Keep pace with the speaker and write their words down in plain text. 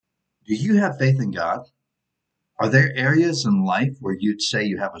Do you have faith in God? Are there areas in life where you'd say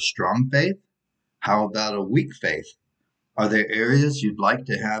you have a strong faith? How about a weak faith? Are there areas you'd like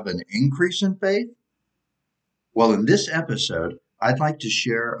to have an increase in faith? Well, in this episode, I'd like to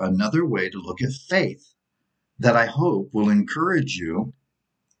share another way to look at faith that I hope will encourage you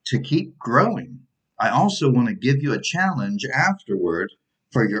to keep growing. I also want to give you a challenge afterward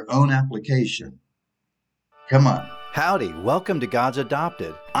for your own application. Come on. Howdy, welcome to God's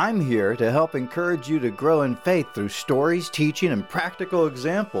Adopted. I'm here to help encourage you to grow in faith through stories, teaching, and practical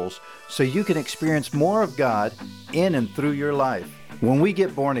examples so you can experience more of God in and through your life. When we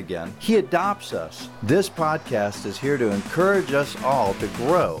get born again, He adopts us. This podcast is here to encourage us all to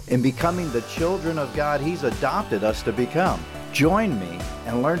grow in becoming the children of God He's adopted us to become. Join me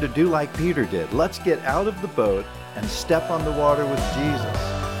and learn to do like Peter did. Let's get out of the boat and step on the water with Jesus.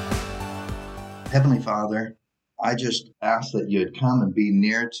 Heavenly Father, I just ask that you'd come and be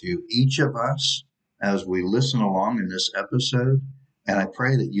near to each of us as we listen along in this episode. And I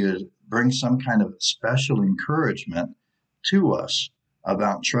pray that you'd bring some kind of special encouragement to us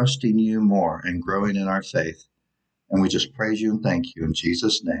about trusting you more and growing in our faith. And we just praise you and thank you in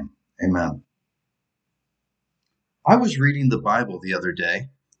Jesus' name. Amen. I was reading the Bible the other day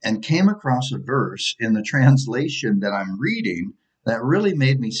and came across a verse in the translation that I'm reading that really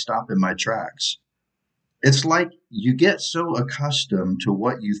made me stop in my tracks. It's like you get so accustomed to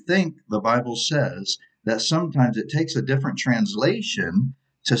what you think the Bible says that sometimes it takes a different translation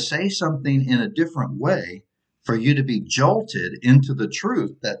to say something in a different way for you to be jolted into the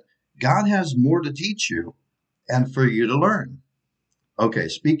truth that God has more to teach you and for you to learn. Okay,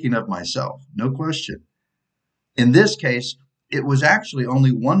 speaking of myself, no question. In this case, it was actually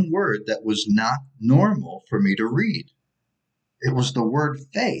only one word that was not normal for me to read. It was the word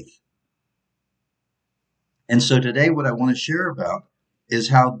faith. And so today what I want to share about is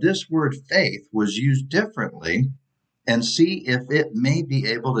how this word faith was used differently and see if it may be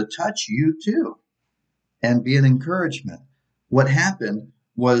able to touch you too and be an encouragement. What happened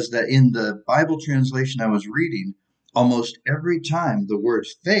was that in the Bible translation I was reading, almost every time the word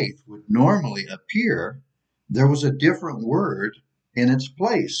faith would normally appear, there was a different word in its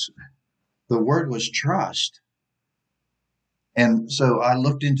place. The word was trust. And so I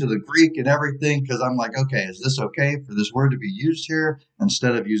looked into the Greek and everything because I'm like, okay, is this okay for this word to be used here?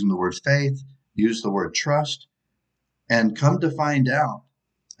 Instead of using the word faith, use the word trust. And come to find out,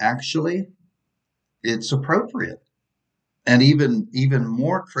 actually, it's appropriate. And even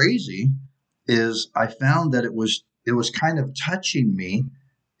more crazy is I found that it was kind of touching me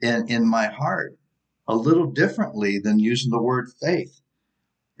in my heart a little differently than using the word faith.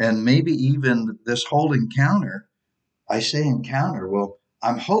 And maybe even this whole encounter, I say encounter. Well,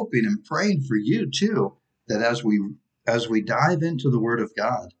 I'm hoping and praying for you too, that as we dive into the Word of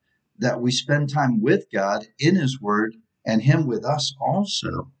God, that we spend time with God in His Word and Him with us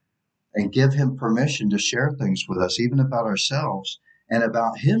also, and give Him permission to share things with us, even about ourselves and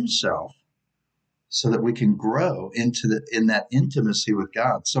about Himself, so that we can grow in that intimacy with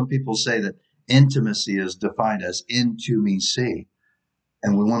God. Some people say that intimacy is defined as into me see,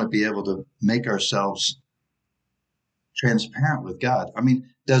 and we want to be able to make ourselves transparent with God. I mean,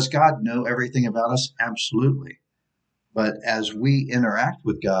 does God know everything about us? Absolutely. But as we interact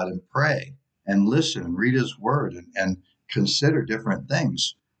with God and pray and listen and read His Word and consider different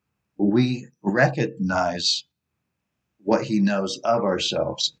things, we recognize what He knows of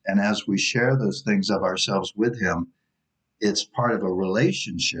ourselves. And as we share those things of ourselves with Him, it's part of a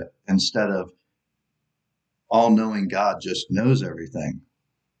relationship instead of all-knowing God just knows everything.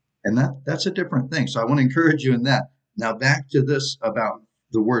 And that's a different thing. So I want to encourage you in that. Now back to this about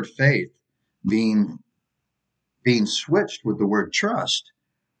the word faith being switched with the word trust.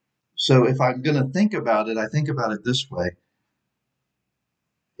 So if I'm going to think about it, I think about it this way.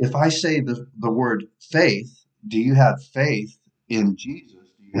 If I say the word faith, do you have faith in Jesus?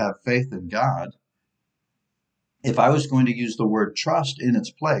 Do you have faith in God? If I was going to use the word trust in its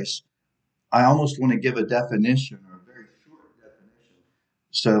place, I almost want to give a definition or a very short definition.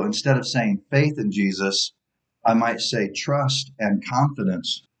 So instead of saying faith in Jesus, I might say trust and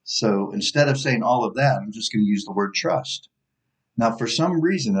confidence. So instead of saying all of that, I'm just going to use the word trust. Now, for some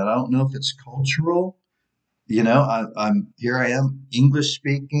reason, and I don't know if it's cultural, I'm here. I am English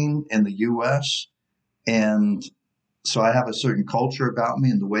speaking in the U.S., and so I have a certain culture about me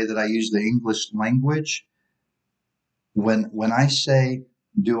and the way that I use the English language. When I say,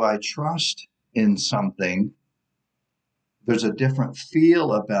 do I trust in something, there's a different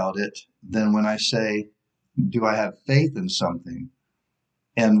feel about it than when I say, do I have faith in something?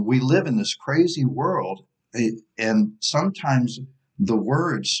 And we live in this crazy world, and sometimes the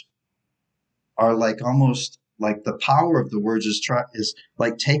words are like almost like the power of the words is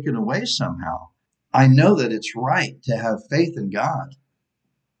like taken away somehow. I know that it's right to have faith in God,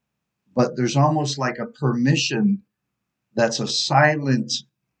 but there's almost like a permission that's a silent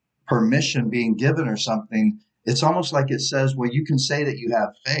permission being given or something. It's almost like it says, well, you can say that you have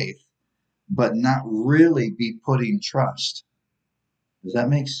faith, but not really be putting trust. Does that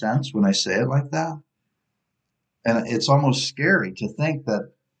make sense when I say it like that? And it's almost scary to think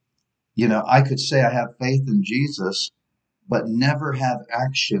that, I could say I have faith in Jesus, but never have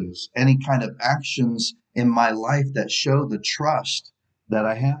actions, any kind of actions in my life that show the trust that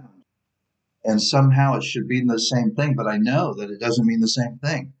I have. And somehow it should mean the same thing, but I know that it doesn't mean the same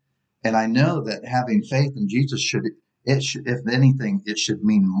thing. And I know that having faith in Jesus should, if anything, it should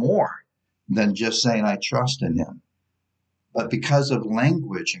mean more than just saying I trust in him. But because of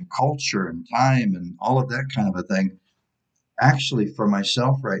language and culture and time and all of that kind of a thing, actually for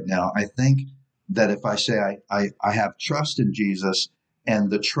myself right now, I think that if I say I have trust in Jesus, and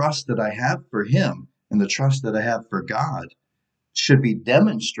the trust that I have for him and the trust that I have for God should be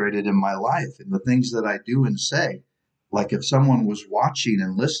demonstrated in my life, in the things that I do and say. Like if someone was watching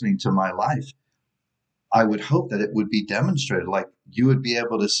and listening to my life, I would hope that it would be demonstrated. Like you would be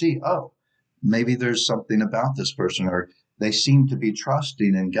able to see, oh, maybe there's something about this person, or they seem to be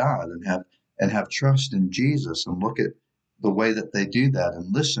trusting in God and have trust in Jesus, and look at the way that they do that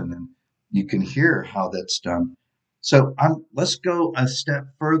and listen, and you can hear how that's done. So let's go a step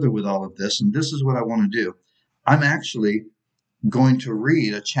further with all of this, and this is what I want to do. I'm actually going to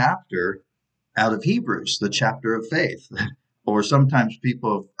read a chapter out of Hebrews, the chapter of faith, or sometimes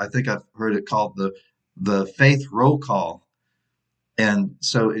I think I've heard it called the faith roll call. And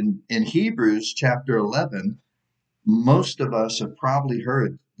so in Hebrews chapter 11, most of us have probably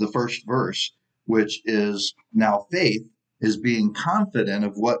heard the first verse, which is, now faith is being confident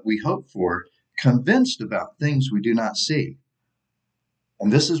of what we hope for, convinced about things we do not see.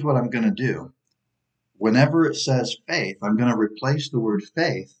 And this is what I'm going to do. Whenever it says faith, I'm going to replace the word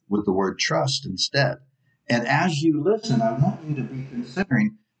faith with the word trust instead. And as you listen, I want you to be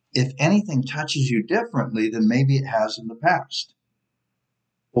considering if anything touches you differently than maybe it has in the past.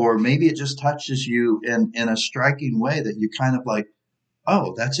 Or maybe it just touches you in a striking way that you kind of like,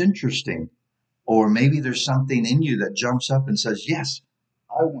 oh, that's interesting. Or maybe there's something in you that jumps up and says, yes,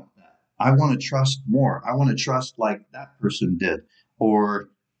 I want that. I want to trust more. I want to trust like that person did. Or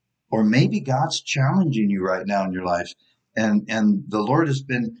maybe God's challenging you right now in your life, and the Lord has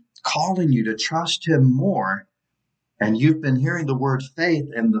been calling you to trust him more, and you've been hearing the word faith,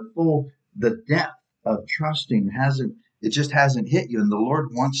 and the depth of trusting just hasn't hit you, and the Lord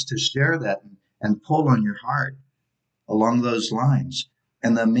wants to share that and pull on your heart along those lines.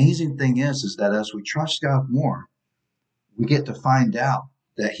 And the amazing thing is that as we trust God more, we get to find out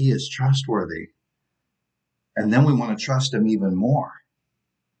that he is trustworthy, and then we want to trust him even more.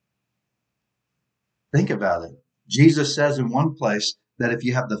 Think about it. Jesus says in one place that if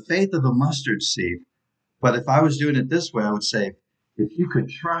you have the faith of a mustard seed, but if I was doing it this way, I would say, if you could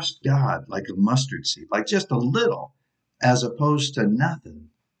trust God like a mustard seed, like just a little, as opposed to nothing,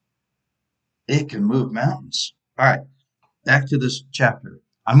 it can move mountains. All right, back to this chapter.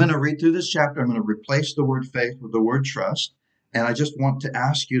 I'm going to read through this chapter. I'm going to replace the word faith with the word trust. And I just want to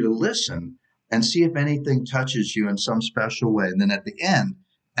ask you to listen and see if anything touches you in some special way. And then at the end,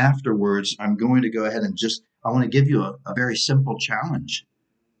 afterwards, I'm going to go ahead and I want to give you a very simple challenge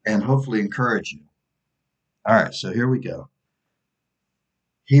and hopefully encourage you. All right, so here we go.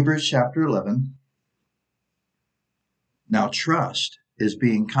 Hebrews chapter 11. Now trust is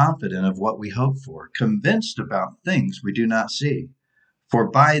being confident of what we hope for, convinced about things we do not see. For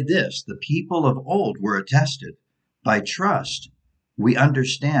by this the people of old were attested. By trust we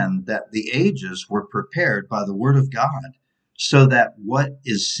understand that the ages were prepared by the word of God, so that what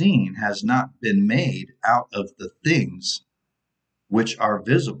is seen has not been made out of the things which are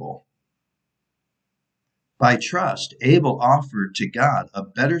visible. By trust, Abel offered to God a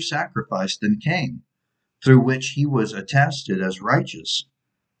better sacrifice than Cain, through which he was attested as righteous,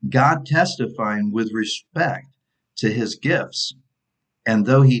 God testifying with respect to his gifts. And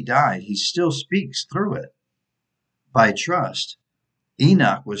though he died, he still speaks through it. By trust,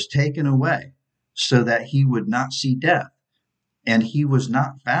 Enoch was taken away so that he would not see death. And he was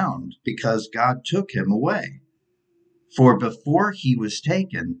not found because God took him away. For before he was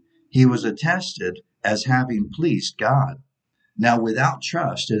taken, he was attested as having pleased God. Now without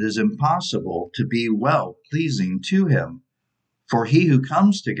trust, it is impossible to be well pleasing to him. For he who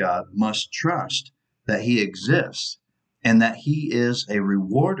comes to God must trust that he exists and that he is a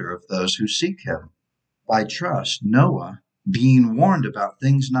rewarder of those who seek him. By trust, Noah, being warned about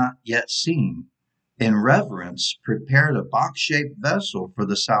things not yet seen, in reverence, prepared a box-shaped vessel for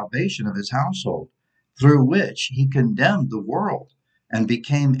the salvation of his household, through which he condemned the world and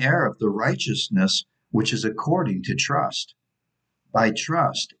became heir of the righteousness which is according to trust. By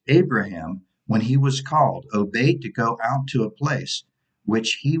trust, Abraham, when he was called, obeyed to go out to a place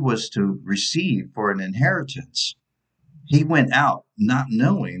which he was to receive for an inheritance. He went out not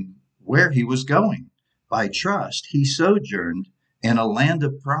knowing where he was going. By trust, he sojourned in a land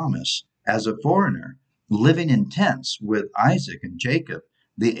of promise as a foreigner, living in tents with Isaac and Jacob,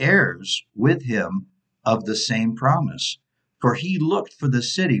 the heirs with him of the same promise. For he looked for the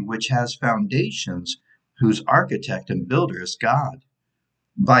city which has foundations, whose architect and builder is God.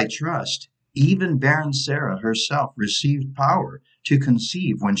 By trust, even barren Sarah herself received power to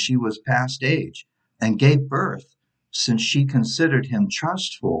conceive when she was past age, and gave birth, since she considered him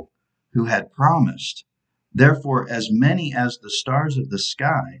trustful who had promised. Therefore, as many as the stars of the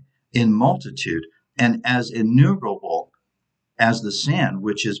sky in multitude, and as innumerable as the sand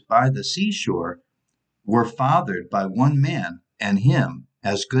which is by the seashore, were fathered by one man, and him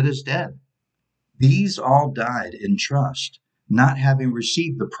as good as dead. These all died in trust, not having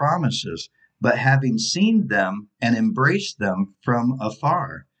received the promises, but having seen them and embraced them from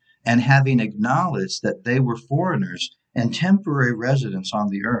afar, and having acknowledged that they were foreigners and temporary residents on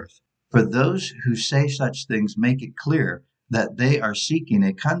the earth. For those who say such things make it clear that they are seeking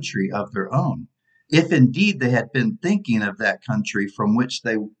a country of their own. If indeed they had been thinking of that country from which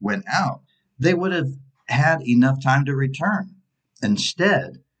they went out, they would have had enough time to return.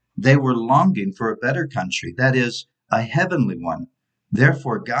 Instead, they were longing for a better country, that is, a heavenly one.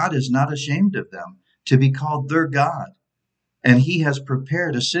 Therefore, God is not ashamed of them, to be called their God, and he has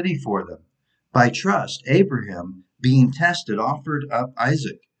prepared a city for them. By trust, Abraham, being tested, offered up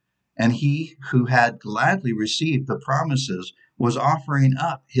Isaac, and he who had gladly received the promises was offering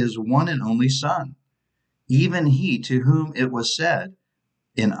up his one and only son, even he to whom it was said,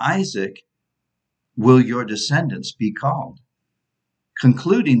 "In Isaac will your descendants be called,"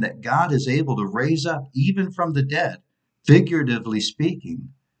 concluding that God is able to raise up even from the dead. Figuratively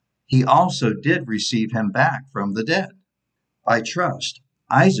speaking, he also did receive him back from the dead. By trust,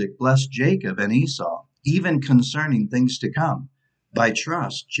 Isaac blessed Jacob and Esau, even concerning things to come. By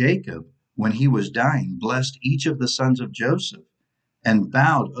trust, Jacob, when he was dying, blessed each of the sons of Joseph, and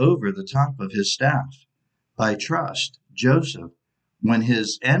bowed over the top of his staff. By trust, Joseph, when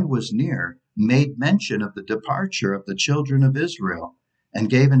his end was near, made mention of the departure of the children of Israel, and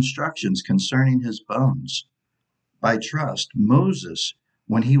gave instructions concerning his bones. By trust, Moses,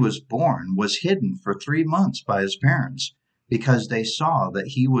 when he was born, was hidden for 3 months by his parents, because they saw that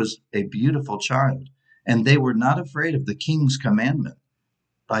he was a beautiful child, and they were not afraid of the king's commandment.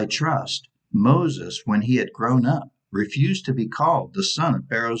 By trust, Moses, when he had grown up, refused to be called the son of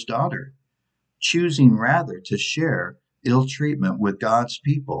Pharaoh's daughter, choosing rather to share ill treatment with God's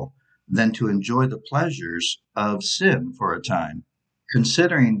people than to enjoy the pleasures of sin for a time,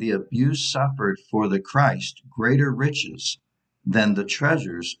 considering the abuse suffered for the Christ greater riches than the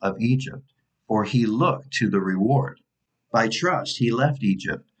treasures of Egypt, for he looked to the reward. By trust he left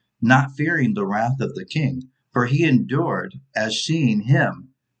Egypt, not fearing the wrath of the king, for he endured as seeing him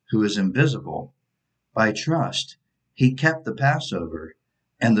who is invisible. By trust he kept the Passover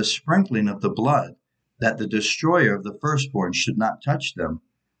and the sprinkling of the blood, that the destroyer of the firstborn should not touch them.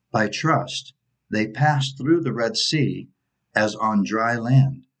 By trust they passed through the Red Sea as on dry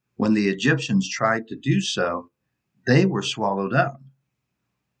land. When the Egyptians tried to do so, they were swallowed up.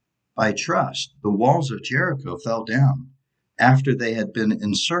 By trust, the walls of Jericho fell down after they had been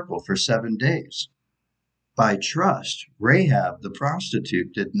encircled for 7 days. By trust, Rahab the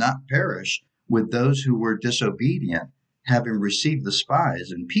prostitute did not perish with those who were disobedient, having received the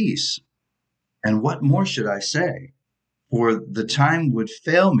spies in peace. And what more should I say? For the time would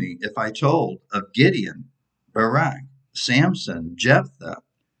fail me if I told of Gideon, Barak, Samson, Jephthah,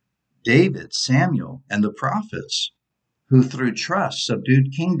 David, Samuel, and the prophets, who through trust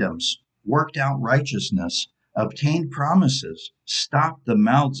subdued kingdoms, worked out righteousness, obtained promises, stopped the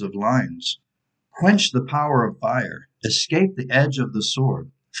mouths of lions, quenched the power of fire, escaped the edge of the sword,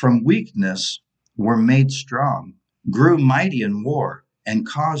 from weakness were made strong, grew mighty in war, and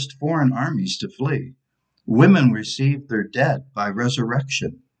caused foreign armies to flee. Women received their dead by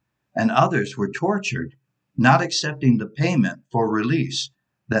resurrection, and others were tortured, not accepting the payment for release,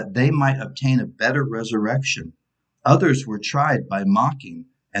 that they might obtain a better resurrection. Others were tried by mocking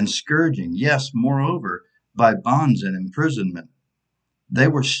and scourging, yes, moreover, by bonds and imprisonment. They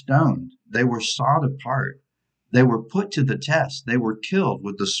were stoned, they were sawed apart, they were put to the test, they were killed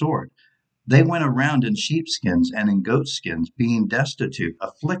with the sword. They went around in sheepskins and in goatskins, being destitute,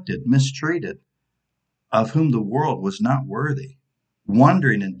 afflicted, mistreated, of whom the world was not worthy,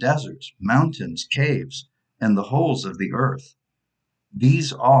 wandering in deserts, mountains, caves, and the holes of the earth.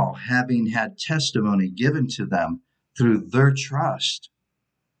 These all, having had testimony given to them through their trust,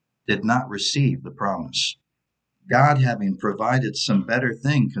 did not receive the promise. God having provided some better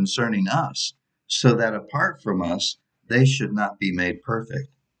thing concerning us, so that apart from us, they should not be made perfect,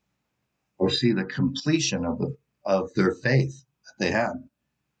 or see the completion of their faith that they had.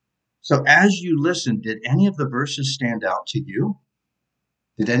 So as you listen, did any of the verses stand out to you?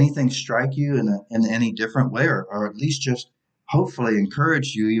 Did anything strike you in any different way, or at least just hopefully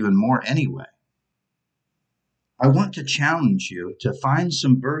encourage you even more anyway? I want to challenge you to find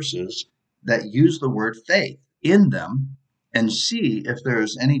some verses that use the word faith in them and see if there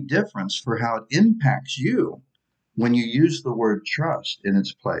is any difference for how it impacts you when you use the word trust in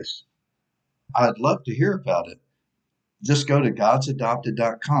its place. I'd love to hear about it. Just go to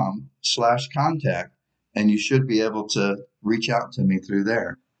godsadopted.com/contact, and you should be able to reach out to me through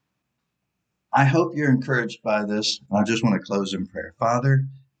there. I hope you're encouraged by this. I just want to close in prayer. Father,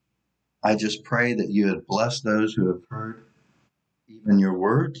 I just pray that you would bless those who have heard even your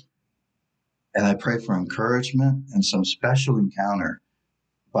word. And I pray for encouragement and some special encounter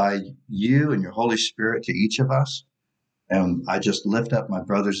by you and your Holy Spirit to each of us. And I just lift up my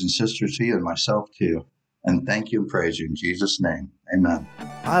brothers and sisters to you and myself too. And thank you and praise you in Jesus' name. Amen.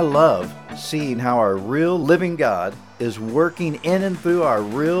 I love seeing how our real living God is working in and through our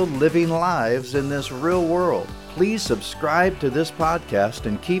real living lives in this real world. Please subscribe to this podcast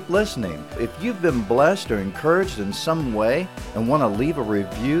and keep listening. If you've been blessed or encouraged in some way and want to leave a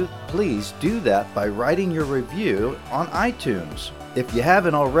review, please do that by writing your review on iTunes. If you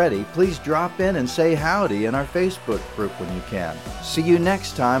haven't already, please drop in and say howdy in our Facebook group when you can. See you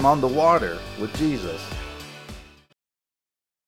next time on The Water with Jesus.